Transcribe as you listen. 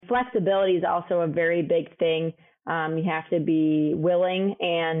flexibility is also a very big thing. You have to be willing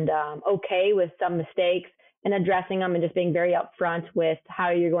and okay with some mistakes and addressing them and just being very upfront with how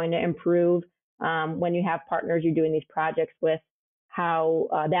you're going to improve when you have partners you're doing these projects with, how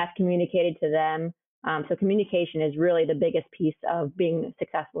that's communicated to them. So communication is really the biggest piece of being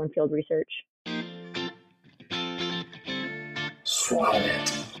successful in field research. Swine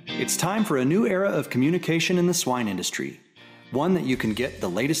It. It's time for a new era of communication in the swine industry. One that you can get the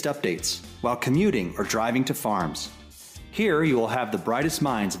latest updates while commuting or driving to farms. Here you will have the brightest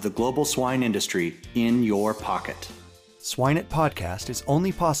minds of the global swine industry in your pocket. Swine It podcast is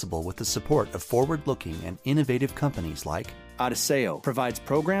only possible with the support of forward-looking and innovative companies like Odiseo provides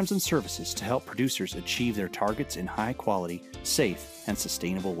programs and services to help producers achieve their targets in high quality, safe, and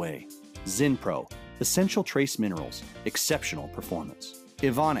sustainable way. Zinpro, essential trace minerals, exceptional performance.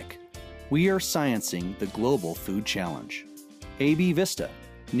 Evonik, we are sciencing the global food challenge. AB Vista,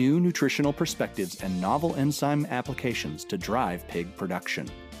 new nutritional perspectives and novel enzyme applications to drive pig production.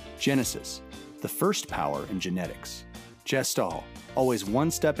 Genesis, the first power in genetics. Gestal, always one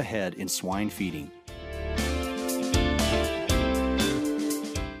step ahead in swine feeding.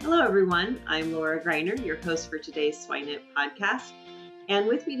 Hello, everyone. I'm Laura Greiner, your host for today's Swine It podcast. And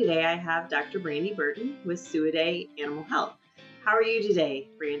with me today, I have Dr. Brandi Burton with Suidae Animal Health. How are you today,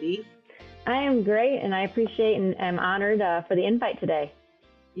 Brandi? I am great, and I appreciate and am honored for the invite today.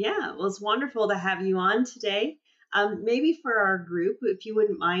 Yeah, well, it's wonderful to have you on today. Maybe for our group, if you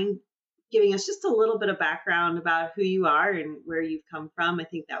wouldn't mind giving us just a little bit of background about who you are and where you've come from, I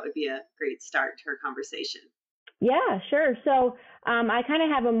think that would be a great start to our conversation. Yeah, sure. So I kind of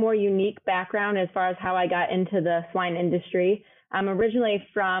have a more unique background as far as how I got into the swine industry. I'm originally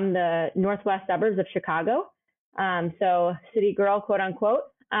from the northwest suburbs of Chicago, so city girl, quote unquote.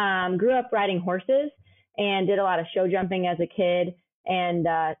 Grew up riding horses and did a lot of show jumping as a kid, and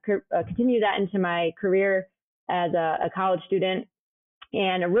continued that into my career as a college student,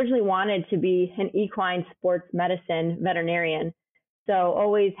 and originally wanted to be an equine sports medicine veterinarian. So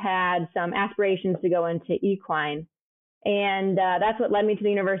always had some aspirations to go into equine. And that's what led me to the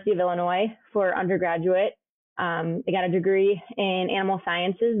University of Illinois for undergraduate. I got a degree in animal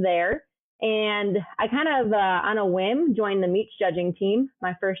sciences there. And I kind of, on a whim, joined the meats judging team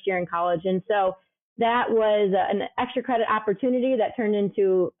my first year in college. And so that was an extra credit opportunity that turned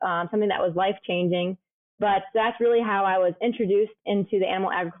into something that was life-changing. But that's really how I was introduced into the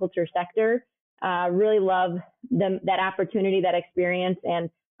animal agriculture sector. Really love that opportunity, that experience. And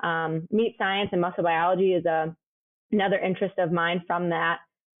meat science and muscle biology is another interest of mine from that.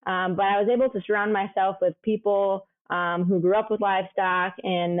 But I was able to surround myself with people who grew up with livestock,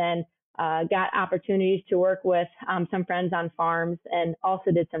 and then got opportunities to work with some friends on farms, and also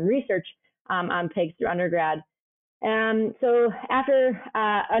did some research on pigs through undergrad. So after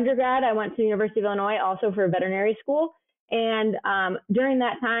undergrad, I went to the University of Illinois also for veterinary school. And during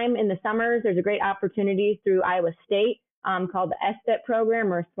that time in the summers, there's a great opportunity through Iowa State called the SVET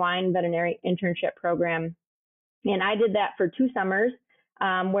program, or Swine Veterinary Internship Program. And I did that for 2 summers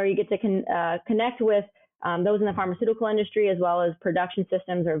where you get to connect with those in the pharmaceutical industry, as well as production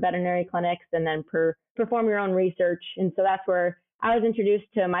systems or veterinary clinics, and then perform your own research. And so that's where I was introduced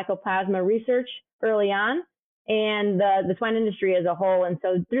to mycoplasma research early on, and the swine industry as a whole. And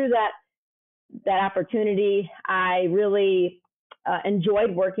so through that opportunity, I really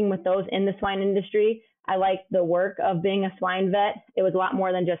enjoyed working with those in the swine industry. I liked the work of being a swine vet. It was a lot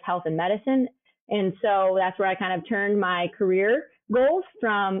more than just health and medicine. And so that's where I kind of turned my career goals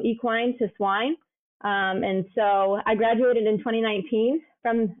from equine to swine. And so I graduated in 2019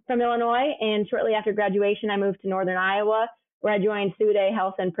 from Illinois, and shortly after graduation, I moved to Northern Iowa, where I joined Suidae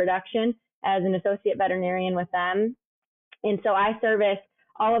Health and Production as an associate veterinarian with them. And so I service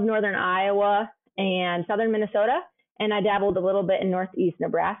all of Northern Iowa and Southern Minnesota, and I dabbled a little bit in Northeast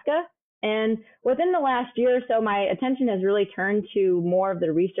Nebraska. And within the last year or so, my attention has really turned to more of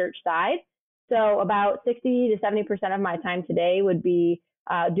the research side. So about 60 to 70% of my time today would be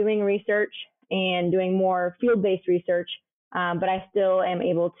doing research and doing more field-based research, but I still am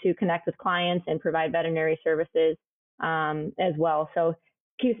able to connect with clients and provide veterinary services as well. So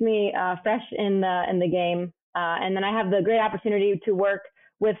keeps me fresh in the game. And then I have the great opportunity to work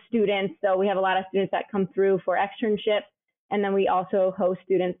with students. So we have a lot of students that come through for externships, and then we also host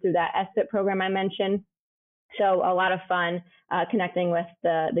students through that SFIT program I mentioned. So a lot of fun connecting with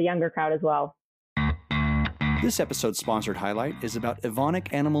the younger crowd as well. This episode's sponsored highlight is about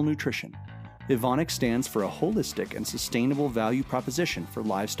Evonik Animal Nutrition. Evonik stands for a holistic and sustainable value proposition for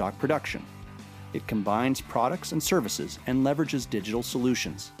livestock production. It combines products and services and leverages digital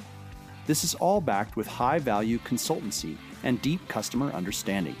solutions. This is all backed with high-value consultancy and deep customer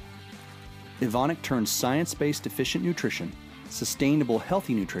understanding. Evonik turns science-based efficient nutrition, sustainable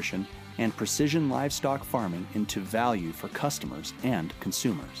healthy nutrition, and precision livestock farming into value for customers and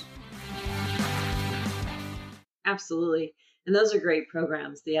consumers. Absolutely. And those are great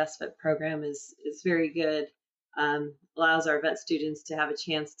programs. The SVET program is very good. Allows our vet students to have a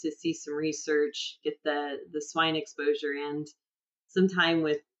chance to see some research, get the swine exposure, and some time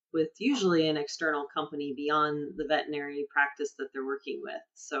with usually an external company beyond the veterinary practice that they're working with.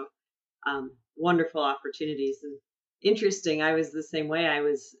 So wonderful opportunities. And interesting, I was the same way. I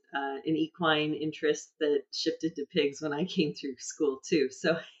was an equine interest that shifted to pigs when I came through school too.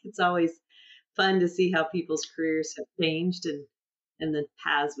 So it's always fun to see how people's careers have changed and the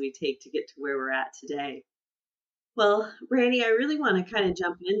paths we take to get to where we're at today. Well, Brandi, I really want to kind of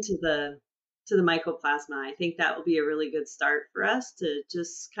jump into the mycoplasma. I think that will be a really good start for us to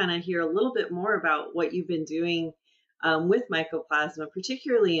just kind of hear a little bit more about what you've been doing with mycoplasma,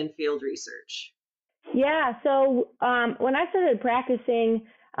 particularly in field research. Yeah, so when I started practicing,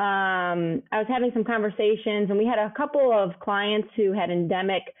 I was having some conversations, and we had a couple of clients who had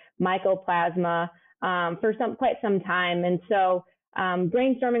endemic mycoplasma for quite some time. And so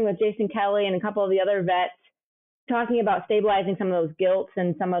brainstorming with Jason Kelly and a couple of the other vets, talking about stabilizing some of those gilts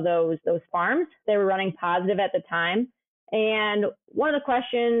and some of those farms. They were running positive at the time. And one of the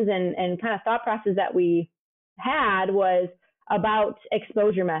questions and kind of thought process that we had was about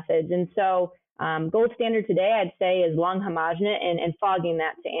exposure methods. And so gold standard today, I'd say, is lung homogenate and fogging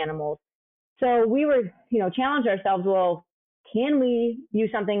that to animals. So we were, challenged ourselves, well, can we use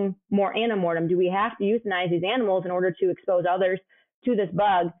something more antemortem? Do we have to euthanize these animals in order to expose others to this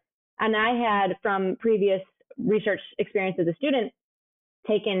bug? And I had, from previous research experience as a student,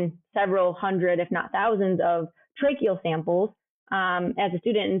 taken several hundred, if not thousands, of tracheal samples as a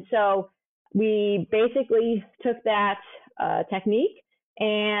student. And so we basically took that technique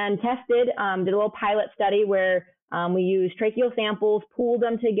and tested, did a little pilot study where we used tracheal samples, pooled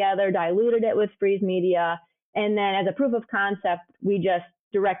them together, diluted it with freeze media, and then as a proof of concept, we just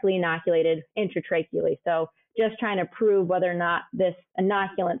directly inoculated intratracheally. So just trying to prove whether or not this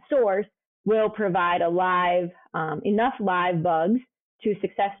inoculant source will provide enough live bugs to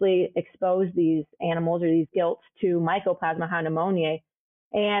successfully expose these animals or these gilts to Mycoplasma pneumoniae.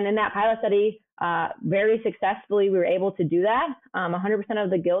 And in that pilot study, very successfully, we were able to do that. 100%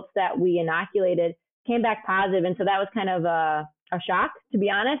 of the gilts that we inoculated came back positive. And so that was kind of a shock, to be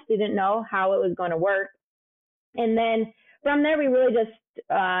honest. We didn't know how it was going to work. And then from there, we really just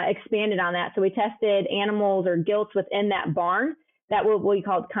expanded on that. So we tested animals or gilts within that barn that were what we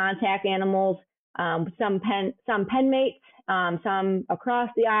called contact animals, some pen mates, some across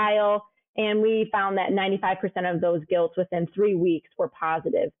the aisle. And we found that 95% of those gilts within 3 weeks were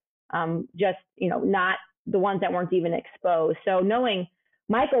positive, just, not the ones that weren't even exposed. So knowing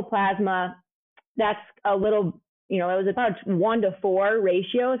mycoplasma, that's a little, it was about 1-to-4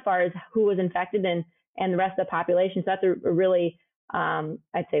 ratio as far as who was infected and the rest of the population. So that's a really,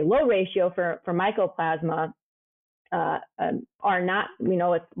 I'd say, low ratio for mycoplasma. Are not,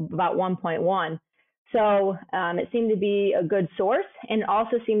 it's about 1.1. So it seemed to be a good source and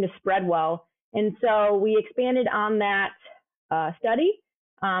also seemed to spread well. And so we expanded on that study.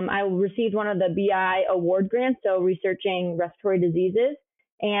 I received one of the BI award grants, so researching respiratory diseases.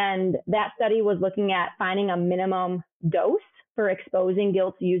 And that study was looking at finding a minimum dose for exposing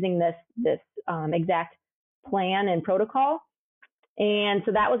gilts using this exact plan and protocol. And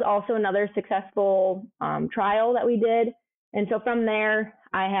so that was also another successful trial that we did. And so from there,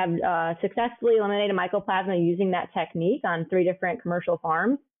 I have successfully eliminated mycoplasma using that technique on 3 different commercial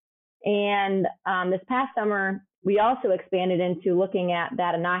farms. And this past summer, we also expanded into looking at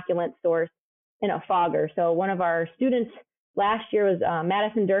that inoculant source in a fogger. So one of our students last year was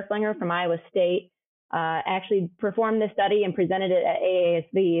Madison Derflinger from Iowa State, actually performed this study and presented it at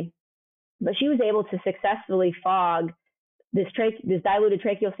AASV. But she was able to successfully fog this diluted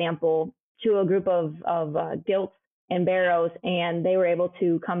tracheal sample to a group of gilts and barrows, and they were able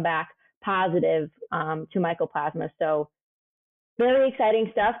to come back positive to mycoplasma. So very exciting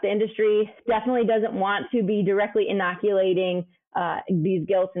stuff. The industry definitely doesn't want to be directly inoculating these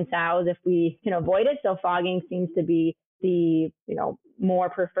gilts and sows if we can avoid it. So fogging seems to be the more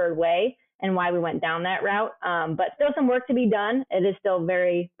preferred way and why we went down that route. But still some work to be done. It is still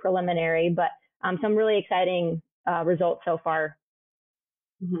very preliminary, but some really exciting results so far.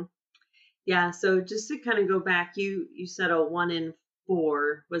 Mm-hmm. Yeah. So just to kind of go back, you said a 1 in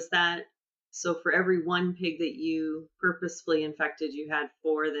 4. Was that so? For every 1 pig that you purposefully infected, you had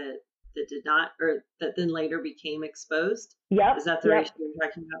 4 that that did not, or that then later became exposed? Yep. Is that the Yep. ratio you're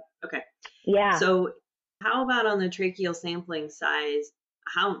talking about? Okay. Yeah. So how about on the tracheal sampling size?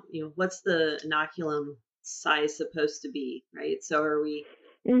 What's the inoculum size supposed to be, right? So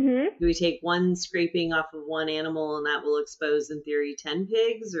Mhm. do we take one scraping off of one animal and that will expose in theory 10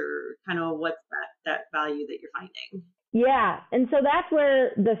 pigs, or kind of what's that value that you're finding? Yeah, and so that's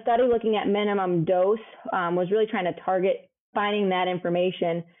where the study looking at minimum dose was really trying to target finding that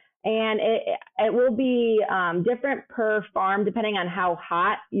information. And it will be different per farm depending on how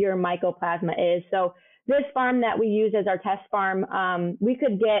hot your mycoplasma is. So this farm that we use as our test farm, we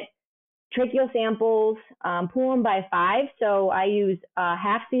could get tracheal samples, pool them by 5. So I use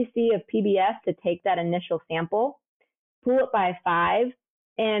half cc of PBS to take that initial sample, pool it by 5,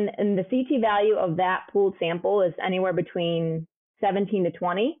 and the CT value of that pooled sample is anywhere between 17 to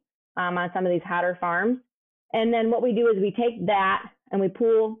 20 on some of these hotter farms. And then what we do is we take that and we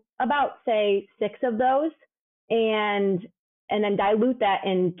pool about, say, 6 of those, and then dilute that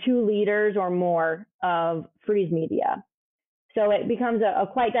in 2 liters or more of freeze media. So it becomes a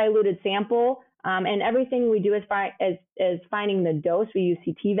quite diluted sample. And everything we do is finding the dose. We use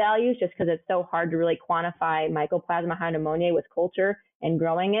CT values just because it's so hard to really quantify mycoplasma pneumoniae with culture and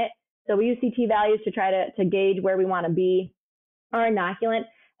growing it. So we use CT values to try to gauge where we want to be. Our inoculant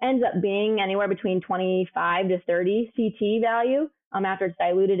ends up being anywhere between 25 to 30 CT value after it's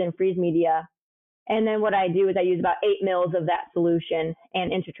diluted in freeze media. And then what I do is I use about 8 mils of that solution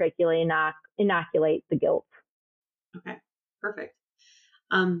and intratracheally inoculate the gilt. Okay, perfect.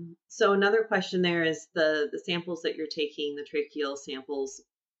 So another question there is the samples that you're taking, the tracheal samples,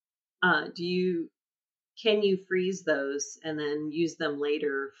 can you freeze those and then use them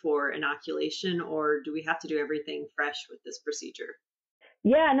later for inoculation, or do we have to do everything fresh with this procedure?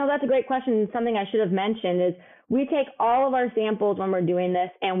 Yeah, no, that's a great question. Something I should have mentioned is we take all of our samples when we're doing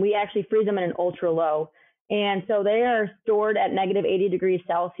this and we actually freeze them in an ultra low. And so they are stored at negative 80 degrees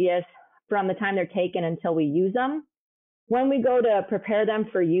Celsius from the time they're taken until we use them. When we go to prepare them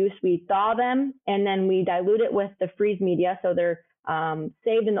for use, we thaw them and then we dilute it with the freeze media. So they're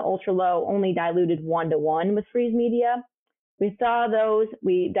saved in the ultra low, only diluted 1-to-1 with freeze media. We thaw those,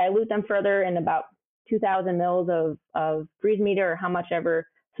 we dilute them further in about 2,000 mils of freeze media or how much ever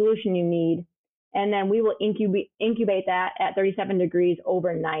solution you need. And then we will incubate that at 37 degrees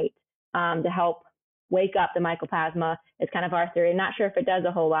overnight to help wake up the mycoplasma. It's kind of our theory. I'm not sure if it does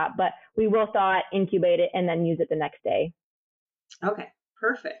a whole lot, but we will thaw it, incubate it, and then use it the next day. Okay,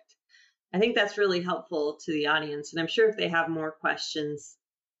 perfect. I think that's really helpful to the audience. And I'm sure if they have more questions,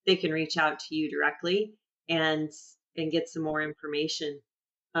 they can reach out to you directly and get some more information.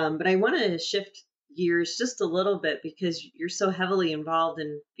 But I want to shift gears just a little bit because you're so heavily involved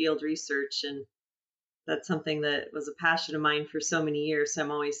in field research, and that's something that was a passion of mine for so many years. So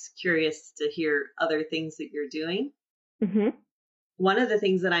I'm always curious to hear other things that you're doing. Mm-hmm. One of the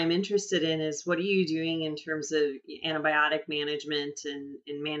things that I'm interested in is what are you doing in terms of antibiotic management and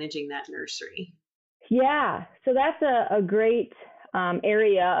managing that nursery? Yeah, so that's a great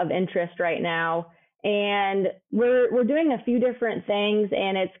area of interest right now. And we're doing a few different things,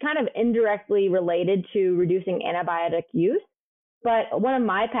 and it's kind of indirectly related to reducing antibiotic use. But one of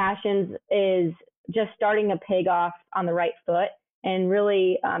my passions is just starting a pig off on the right foot and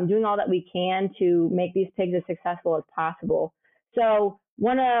really doing all that we can to make these pigs as successful as possible. So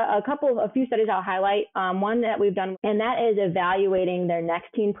a few studies I'll highlight. One that we've done, and that is evaluating their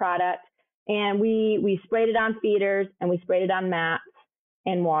Nextine product. And we sprayed it on feeders and we sprayed it on mats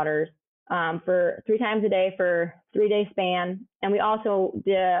and waters for 3 times a day for 3-day span. And we also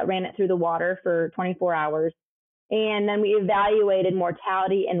ran it through the water for 24 hours. And then we evaluated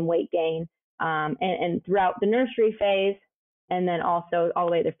mortality and weight gain and throughout the nursery phase, and then also all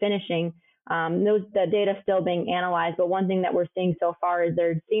the way to finishing. The data still being analyzed, but one thing that we're seeing so far is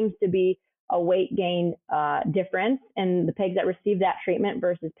there seems to be a weight gain difference in the pigs that received that treatment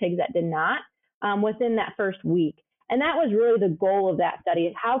versus pigs that did not within that first week. And that was really the goal of that study,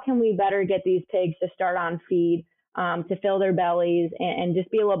 is how can we better get these pigs to start on feed, to fill their bellies and just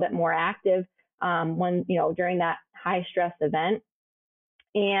be a little bit more active when, during that high stress event.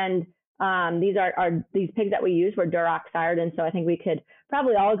 And these pigs that we use were Duroc sired. And so I think we could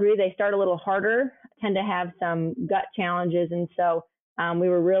probably all agree they start a little harder, tend to have some gut challenges. And so we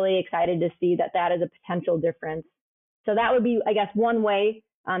were really excited to see that is a potential difference. So that would be, I guess, one way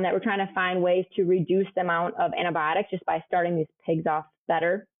that we're trying to find ways to reduce the amount of antibiotics just by starting these pigs off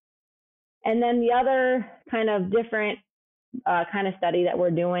better. And then the other kind of different kind of study that we're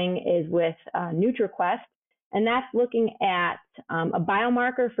doing is with NutriQuest, and that's looking at a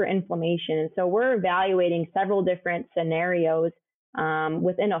biomarker for inflammation. And so we're evaluating several different scenarios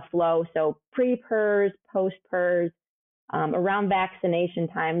within a flow. So pre-PRRS, post-PRRS, around vaccination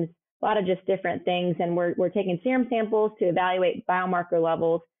times, a lot of just different things. And we're taking serum samples to evaluate biomarker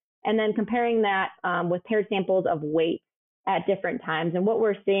levels and then comparing that with paired samples of weight at different times. And what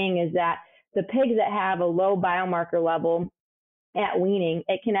we're seeing is that the pigs that have a low biomarker level at weaning,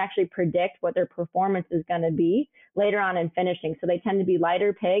 it can actually predict what their performance is going to be later on in finishing. So they tend to be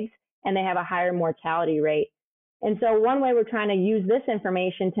lighter pigs and they have a higher mortality rate. And so one way we're trying to use this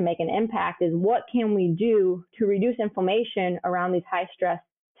information to make an impact is what can we do to reduce inflammation around these high stress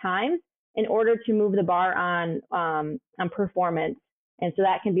times in order to move the bar on performance. And so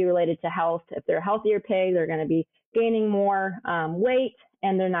that can be related to health. If they're a healthier pig, they're going to be gaining more weight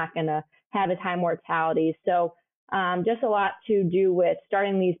and they're not going to have as high mortality. So just a lot to do with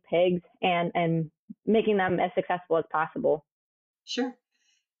starting these pigs and making them as successful as possible. Sure.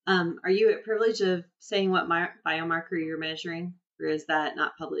 Are you at privilege of saying what biomarker you're measuring, or is that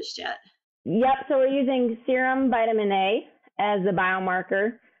not published yet? Yep. So we're using serum vitamin A as the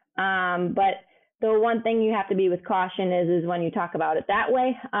biomarker. But the one thing you have to be with caution is when you talk about it that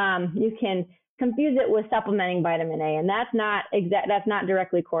way, you can confuse it with supplementing vitamin A, and that's not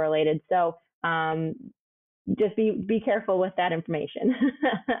directly correlated. So just be careful with that information.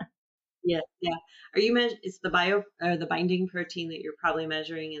 Yeah. Are you it's the binding protein that you're probably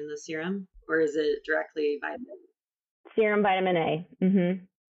measuring in the serum, or is it directly vitamin? Serum vitamin A.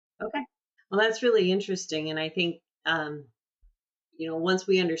 Mm-hmm. Okay. Well, that's really interesting, and I think once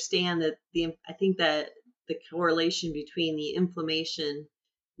we understand that I think that the correlation between the inflammation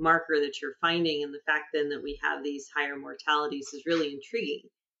marker that you're finding and the fact then that we have these higher mortalities is really intriguing,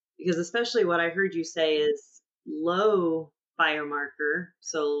 because especially what I heard you say is low biomarker,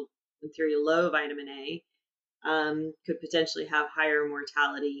 so in theory low vitamin A, could potentially have higher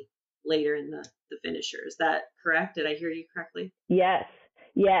mortality later in the finisher. Is that correct? Did I hear you correctly? Yes.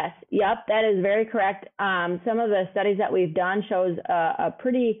 Yep, that is very correct. Some of the studies that we've done shows a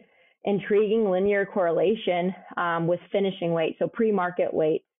pretty intriguing linear correlation with finishing weight, so pre-market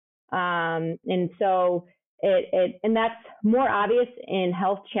weight. And so and that's more obvious in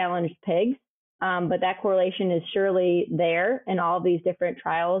health challenged pigs, but that correlation is surely there in all of these different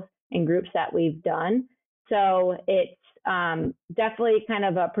trials and groups that we've done. So it's definitely kind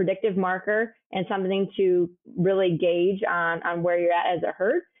of a predictive marker and something to really gauge on where you're at as a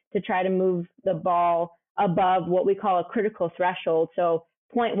herd to try to move the ball above what we call a critical threshold. So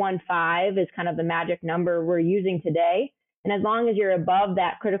 0.15 is kind of the magic number we're using today. And as long as you're above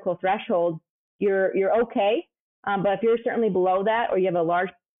that critical threshold, you're okay. But if you're certainly below that, or you have a large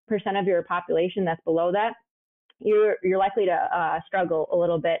percent of your population that's below that, you're likely to struggle a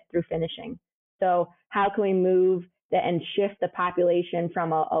little bit through finishing. So how can we move and shift the population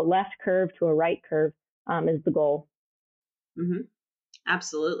from a left curve to a right curve is the goal. Mm-hmm.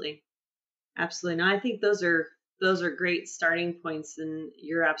 Absolutely. No, I think those are great starting points, and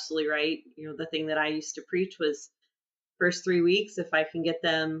you're absolutely right. The thing that I used to preach was first 3 weeks. If I can get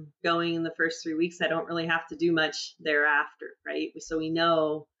them going in the first 3 weeks, I don't really have to do much thereafter, right? So we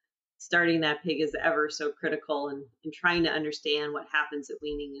know starting that pig is ever so critical, and trying to understand what happens at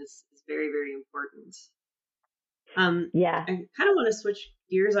weaning is very, very important. Yeah. I kind of want to switch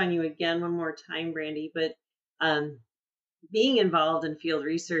gears on you again one more time, Brandi, but being involved in field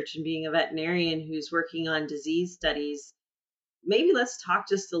research and being a veterinarian who's working on disease studies, maybe let's talk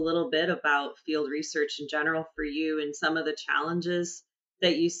just a little bit about field research in general for you and some of the challenges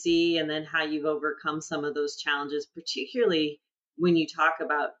that you see, and then how you've overcome some of those challenges, particularly when you talk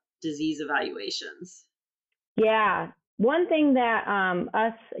about disease evaluations. Yeah. One thing that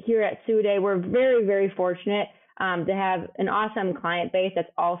us here at Sude, we're very, very fortunate to have an awesome client base that's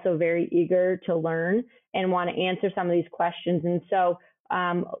also very eager to learn and want to answer some of these questions. And so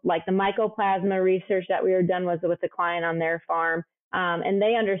like the mycoplasma research that we were done was with the client on their farm. And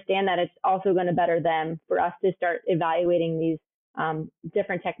they understand that it's also going to better them for us to start evaluating these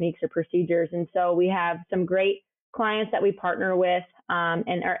different techniques or procedures. And so we have some great clients that we partner with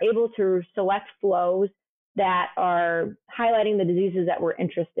and are able to select flows that are highlighting the diseases that we're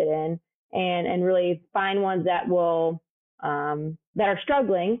interested in, and really find ones that will that are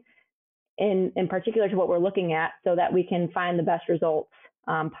struggling in particular to what we're looking at, so that we can find the best results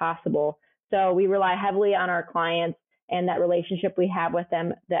possible. So we rely heavily on our clients and that relationship we have with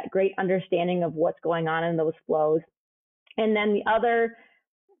them, that great understanding of what's going on in those flows. And then the other,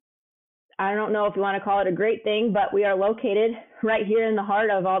 I don't know if you want to call it a great thing, but we are located right here in the heart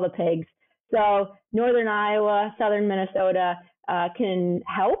of all the pigs. So northern Iowa, southern Minnesota can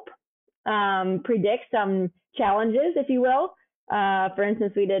help predict some challenges, if you will, For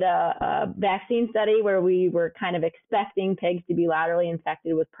instance, we did a vaccine study where we were kind of expecting pigs to be laterally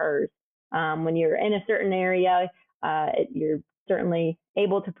infected with PRRS. When you're in a certain area, you're certainly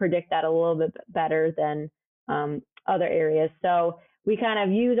able to predict that a little bit better than other areas. So we kind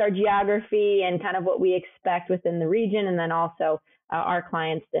of use our geography and kind of what we expect within the region, and then also our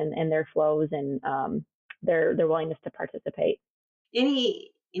clients and their flows and their willingness to participate.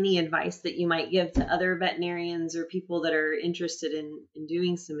 Any advice that you might give to other veterinarians or people that are interested in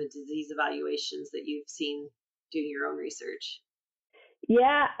doing some disease evaluations that you've seen doing your own research?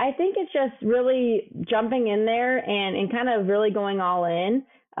 Yeah, I think it's just really jumping in there and kind of really going all in.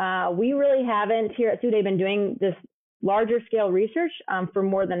 We really haven't here at Sude been doing this larger scale research for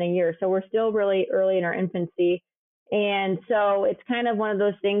more than a year. So we're still really early in our infancy. And so it's kind of one of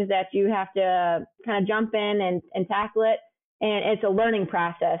those things that you have to kind of jump in and tackle it. And it's a learning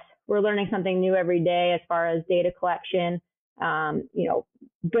process. We're learning something new every day as far as data collection.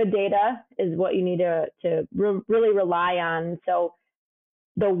 Good data is what you need to really rely on. So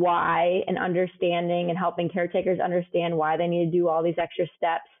the why and understanding and helping caretakers understand why they need to do all these extra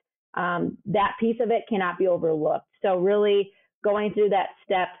steps, that piece of it cannot be overlooked. So really going through that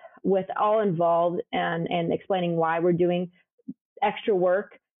step with all involved and explaining why we're doing extra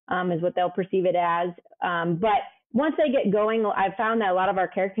work is what they'll perceive it as. But once they get going, I've found that a lot of our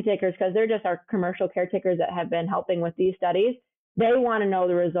caretakers, because they're just our commercial caretakers that have been helping with these studies, they want to know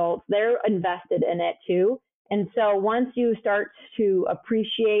the results. They're invested in it too. And so once you start to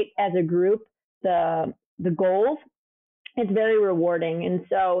appreciate as a group the goals, it's very rewarding. And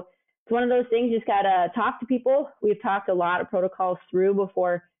so it's one of those things, you just got to talk to people. We've talked a lot of protocols through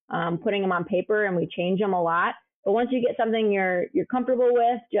before putting them on paper, and we change them a lot. But once you get something you're comfortable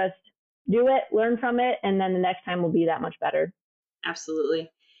with, just do it, learn from it, and then the next time will be that much better.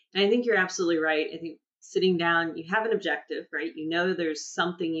 Absolutely. And I think you're absolutely right. I think sitting down, you have an objective, right? You know there's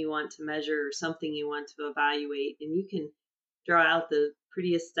something you want to measure or something you want to evaluate, and you can draw out the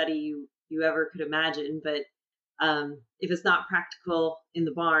prettiest study you ever could imagine. But if it's not practical in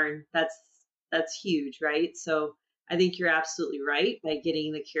the barn, that's huge, right? So I think you're absolutely right by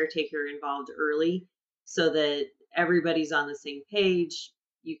getting the caretaker involved early so that everybody's on the same page.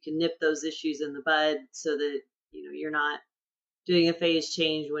 You can nip those issues in the bud so that you're not doing a phase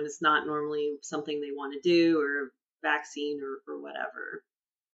change when it's not normally something they want to do, or vaccine or whatever.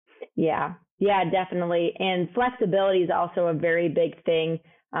 Yeah, definitely. And flexibility is also a very big thing.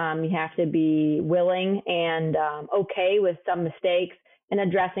 You have to be willing and okay with some mistakes and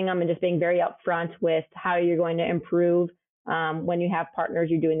addressing them, and just being very upfront with how you're going to improve when you have partners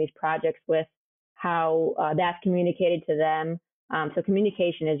you're doing these projects with, how that's communicated to them. So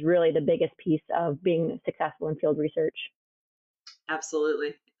communication is really the biggest piece of being successful in field research.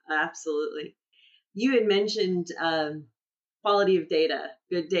 Absolutely. You had mentioned quality of data,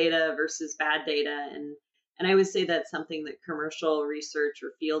 good data versus bad data. And I would say that's something that commercial research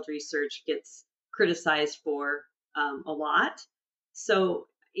or field research gets criticized for a lot. So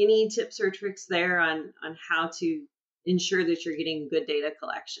any tips or tricks there on how to ensure that you're getting good data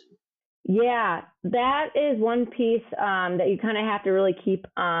collection? Yeah, that is one piece that you kind of have to really keep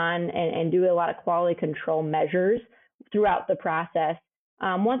on and do a lot of quality control measures throughout the process.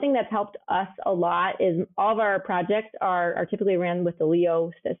 One thing that's helped us a lot is all of our projects are typically ran with the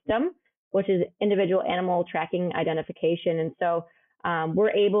LEO system, which is individual animal tracking identification. And so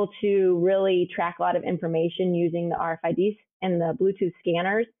we're able to really track a lot of information using the RFIDs and the Bluetooth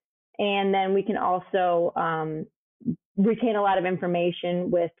scanners. And then we can also retain a lot of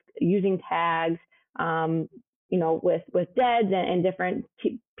information with using tags, with DEDs and different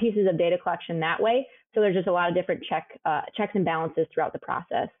pieces of data collection that way. So there's just a lot of different checks and balances throughout the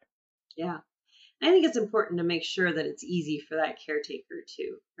process. Yeah. I think it's important to make sure that it's easy for that caretaker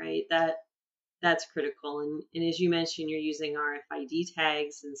too, right? That's critical. And as you mentioned, you're using RFID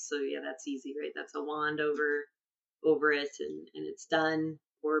tags. And so, yeah, that's easy, right? That's a wand over it and it's done,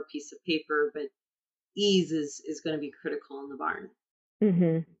 or a piece of paper, but ease is going to be critical in the barn.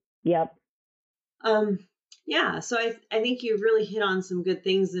 Mm-hmm. Yep. Yeah. So I think you really hit on some good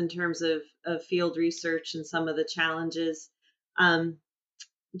things in terms of field research and some of the challenges.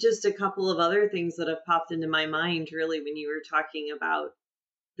 Just a couple of other things that have popped into my mind really when you were talking about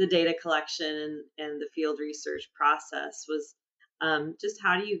the data collection and the field research process was just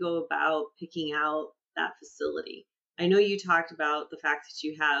how do you go about picking out that facility? I know you talked about the fact that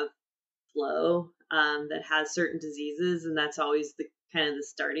you have flow that has certain diseases, and that's always the kind of the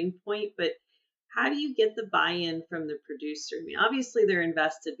starting point, but how do you get the buy-in from the producer? I mean, obviously they're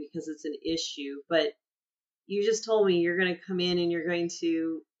invested because it's an issue, but you just told me you're going to come in and you're going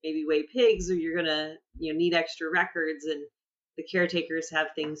to maybe weigh pigs, or you're going to need extra records, and the caretakers have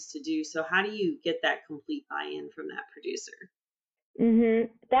things to do. So how do you get that complete buy-in from that producer?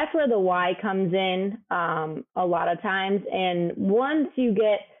 That's where the why comes in a lot of times. And once you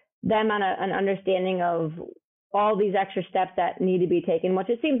get them on an understanding of all these extra steps that need to be taken, which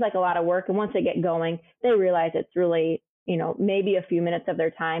it seems like a lot of work, and once they get going, they realize it's really, maybe a few minutes of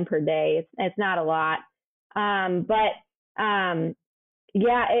their time per day. It's not a lot.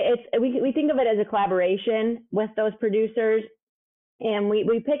 We think of it as a collaboration with those producers, and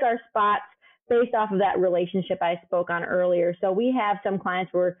we pick our spots based off of that relationship I spoke on earlier. So we have some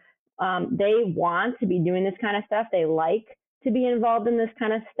clients where they want to be doing this kind of stuff. They like to be involved in this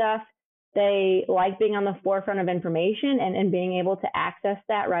kind of stuff. They like being on the forefront of information and being able to access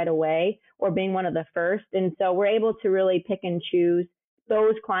that right away, or being one of the first. And so we're able to really pick and choose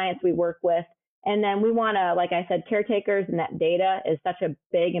those clients we work with. And then we want to, like I said, caretakers, and that data is such a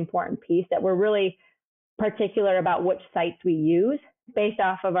big, important piece that we're really particular about which sites we use based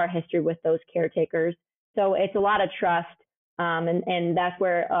off of our history with those caretakers. So it's a lot of trust. And that's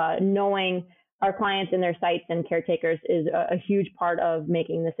where knowing our clients and their sites and caretakers is a huge part of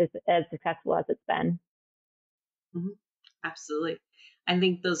making this as successful as it's been. Mm-hmm. Absolutely. I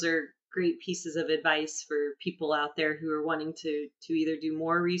think those are great pieces of advice for people out there who are wanting to either do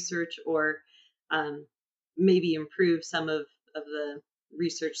more research or maybe improve some of the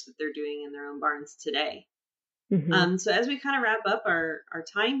research that they're doing in their own barns today. So as we kind of wrap up our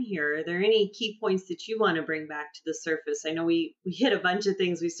time here, are there any key points that you want to bring back to the surface? I know we hit a bunch of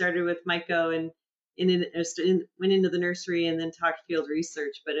things. We started with Myco and went into the nursery and then talked field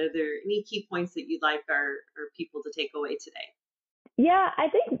research, but are there any key points that you'd like our people to take away today? Yeah, I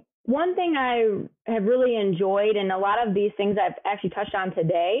think one thing I have really enjoyed, and a lot of these things I've actually touched on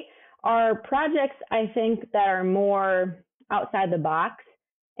today, are projects I think that are more outside the box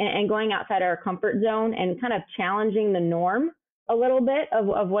and going outside our comfort zone and kind of challenging the norm a little bit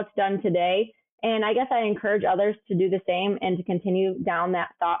of what's done today. And I guess I encourage others to do the same and to continue down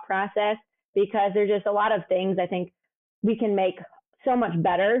that thought process, because there's just a lot of things I think we can make so much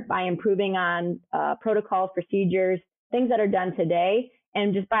better by improving on protocols, procedures, things that are done today.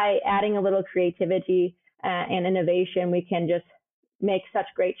 And just by adding a little creativity and innovation, we can just make such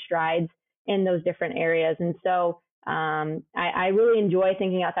great strides in those different areas. And so I really enjoy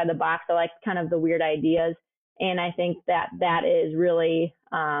thinking outside the box. I like kind of the weird ideas. And I think that is really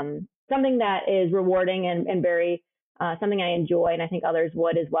something that is rewarding and very something I enjoy. And I think others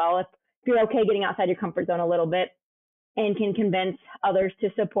would as well. If you're okay getting outside your comfort zone a little bit and can convince others to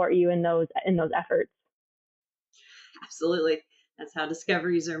support you in those efforts. Absolutely. That's how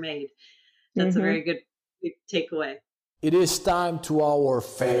discoveries are made. That's a very good takeaway. It is time to our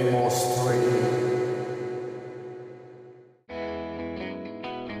famous three.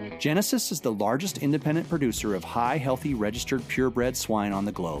 Genesis is the largest independent producer of high, healthy, registered purebred swine on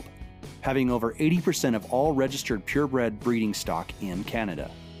the globe, having over 80% of all registered purebred breeding stock in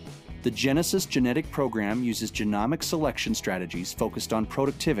Canada. The Genesis genetic program uses genomic selection strategies focused on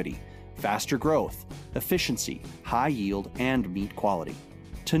productivity, faster growth, efficiency, high yield, and meat quality.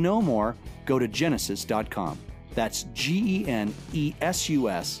 To know more, go to genesis.com. That's GENESUS.com.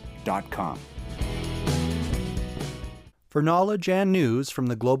 For knowledge and news from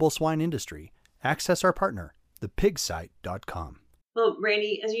the global swine industry, access our partner, thepigsite.com. Well,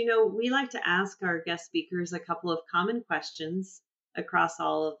 Brandi, as you know, we like to ask our guest speakers a couple of common questions across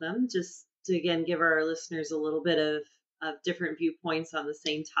all of them, just to, again, give our listeners a little bit of different viewpoints on the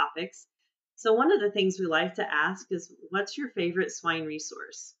same topics. So one of the things we like to ask is, what's your favorite swine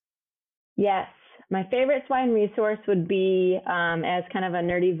resource? Yes, my favorite swine resource would be, as kind of a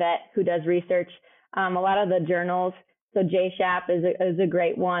nerdy vet who does research, a lot of the journals. So JSHAP is a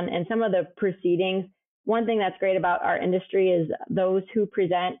great one. And some of the proceedings, one thing that's great about our industry is those who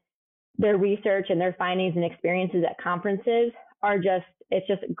present their research and their findings and experiences at conferences it's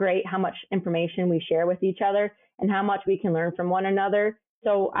just great how much information we share with each other and how much we can learn from one another.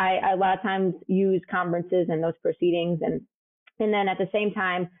 So I a lot of times use conferences and those proceedings. And then at the same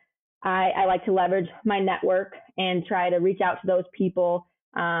time, I like to leverage my network and try to reach out to those people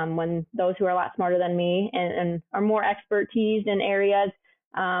when those who are a lot smarter than me and are more expertise in areas,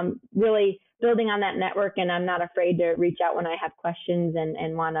 really building on that network. And I'm not afraid to reach out when I have questions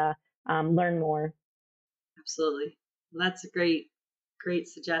and want to learn more. Absolutely. Well, that's a great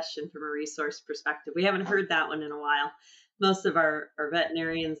suggestion from a resource perspective. We haven't heard that one in a while. Most of our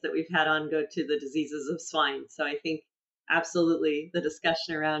veterinarians that we've had on go to the diseases of swine. So I think absolutely the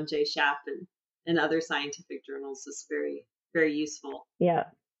discussion around JSHAP and other scientific journals is very, very useful. Yeah.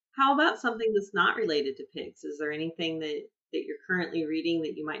 How about something that's not related to pigs? Is there anything that you're currently reading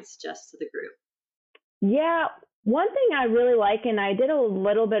that you might suggest to the group? Yeah, One thing I really like, and I did a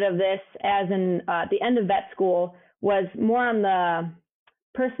little bit of this as the end of vet school, was more on the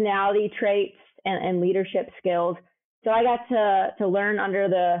personality traits and leadership skills. So I got to learn under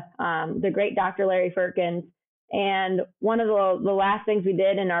the great Dr. Larry Firkins. And one of the last things we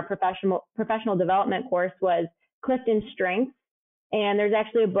did in our professional development course was Clifton Strengths. And there's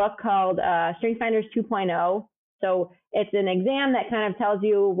actually a book called StrengthsFinders 2.0. So it's an exam that kind of tells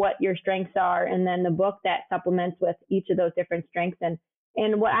you what your strengths are, and then the book that supplements with each of those different strengths. And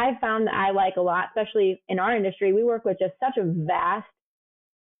what I've found that I like a lot, especially in our industry, we work with just such a vast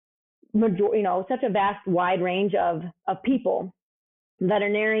wide range of people,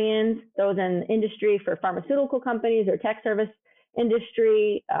 veterinarians, those in industry for pharmaceutical companies or tech service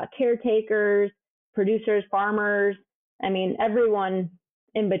industry, caretakers, producers, farmers. I mean, everyone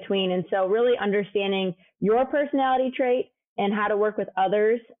in between. And so really understanding your personality trait and how to work with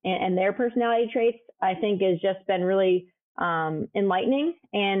others and their personality traits, I think has just been really enlightening,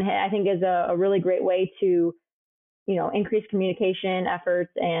 and I think is a really great way to, increase communication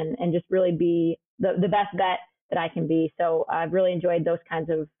efforts and just really be the best vet that I can be. So I've really enjoyed those kinds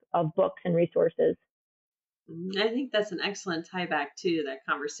of books and resources. I think that's an excellent tie back to that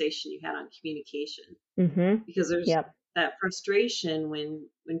conversation you had on communication, because there's that frustration when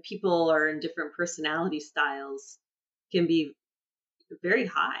people are in different personality styles can be very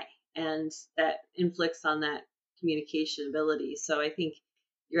high, and that inflicts on that communication ability. So I think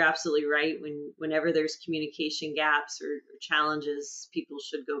you're absolutely right. Whenever there's communication gaps or challenges, people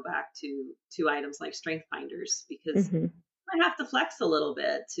should go back to items like StrengthsFinders, because you might have to flex a little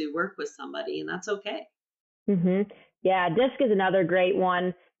bit to work with somebody, and that's okay. Yeah, DISC is another great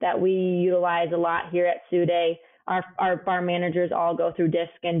one that we utilize a lot here at Sude. Our farm managers all go through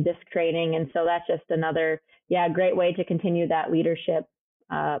DISC and DISC training, and so that's just another great way to continue that leadership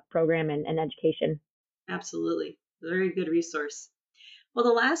program and education. Absolutely, very good resource. Well,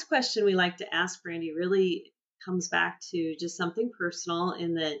 the last question we like to ask, Brandi, really comes back to just something personal,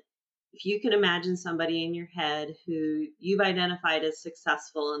 in that if you can imagine somebody in your head who you've identified as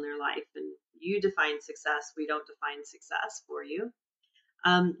successful in their life, and you define success, we don't define success for you.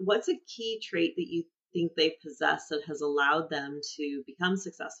 What's a key trait that you think they possess that has allowed them to become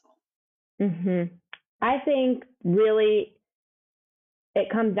successful? I think really it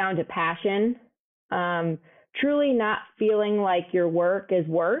comes down to passion. Truly not feeling like your work is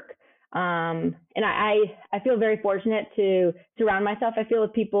work. And I feel very fortunate to surround myself, I feel,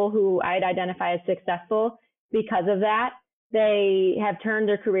 with people who I'd identify as successful because of that. They have turned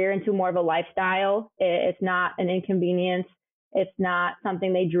their career into more of a lifestyle. It's not an inconvenience. It's not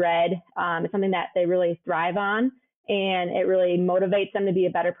something they dread. It's something that they really thrive on, and it really motivates them to be a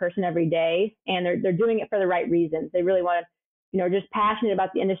better person every day. And they're doing it for the right reasons. They really want to, just passionate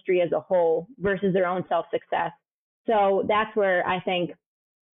about the industry as a whole versus their own self-success. So that's where I think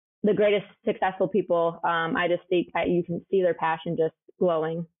the greatest successful people, I just think you can see their passion just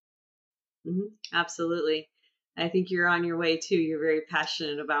glowing. Absolutely. I think you're on your way too. You're very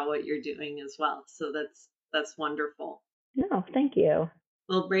passionate about what you're doing as well. So that's wonderful. No, thank you.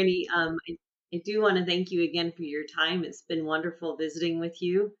 Well, Brandi, I do want to thank you again for your time. It's been wonderful visiting with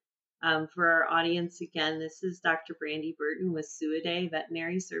you. For our audience, again, this is Dr. Brandi Burton with Suiday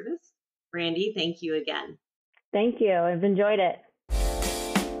Veterinary Service. Brandi, thank you again. Thank you. I've enjoyed it.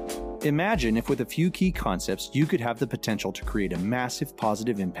 Imagine if with a few key concepts, you could have the potential to create a massive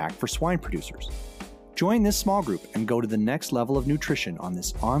positive impact for swine producers. Join this small group and go to the next level of nutrition on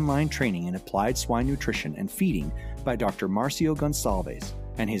this online training in applied swine nutrition and feeding by Dr. Marcio Gonçalves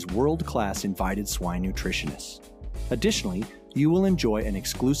and his world-class invited swine nutritionists. Additionally, you will enjoy an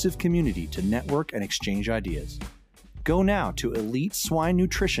exclusive community to network and exchange ideas. Go now to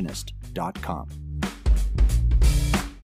EliteSwineNutritionist.com.